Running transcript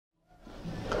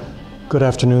Good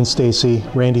afternoon, Stacey.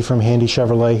 Randy from Handy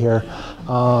Chevrolet here.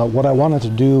 What I wanted to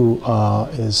do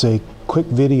is a quick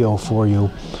video for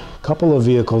you. A couple of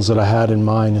vehicles that I had in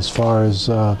mind as far as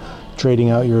trading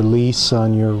out your lease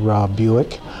on your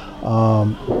Buick.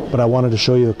 But I wanted to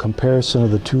show you a comparison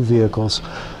of the two vehicles.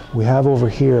 We have over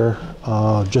here,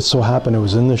 just so happened it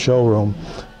was in the showroom,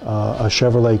 a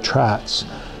Chevrolet Trax.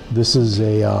 This is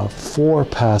a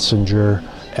 4-passenger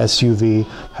SUV,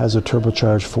 has a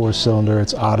turbocharged 4-cylinder,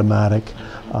 it's automatic,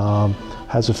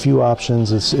 has a few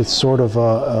options. It's sort of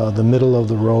the middle of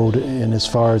the road in as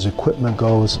far as equipment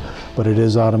goes, but it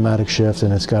is automatic shift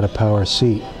and it's got a power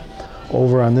seat.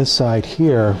 Over on this side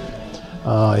here,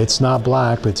 it's not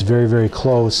black, but it's very, very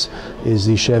close, is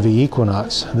the Chevy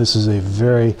Equinox. This is a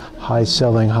very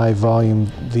high-selling, high-volume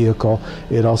vehicle.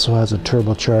 It also has a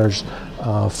turbocharged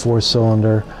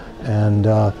 4-cylinder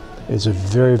and is a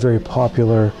very, very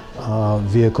popular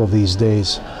vehicle these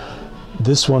days.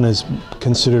 This one is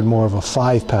considered more of a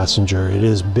 5-passenger. It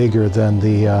is bigger than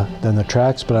the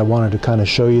Trax, but I wanted to kind of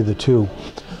show you the two.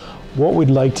 What we'd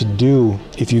like to do,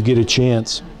 if you get a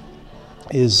chance,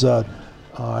 is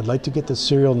I'd like to get the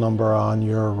serial number on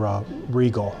your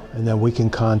Regal, and then we can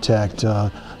contact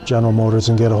General Motors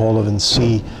and get a hold of and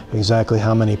see exactly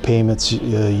how many payments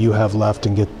you have left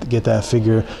and get that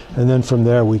figure. And then from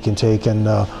there we can take and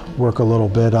work a little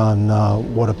bit on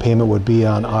what a payment would be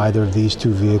on either of these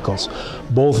two vehicles.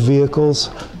 Both vehicles,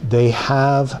 they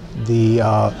have the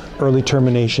early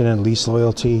termination and lease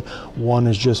loyalty. One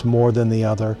is just more than the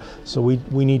other. So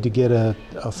we need to get a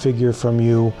figure from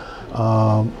you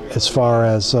as far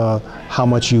as how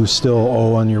much you still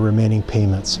owe on your remaining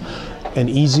payments. An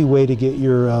easy way to get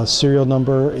your serial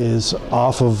number is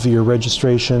off of your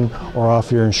registration or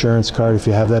off your insurance card if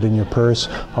you have that in your purse.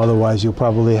 Otherwise, you'll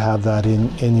probably have that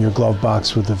in your glove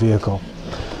box with the vehicle.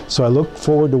 So I look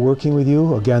forward to working with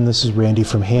you. Again, this is Randy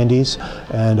from Handy's,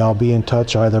 and I'll be in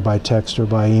touch either by text or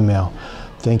by email.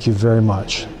 Thank you very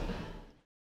much.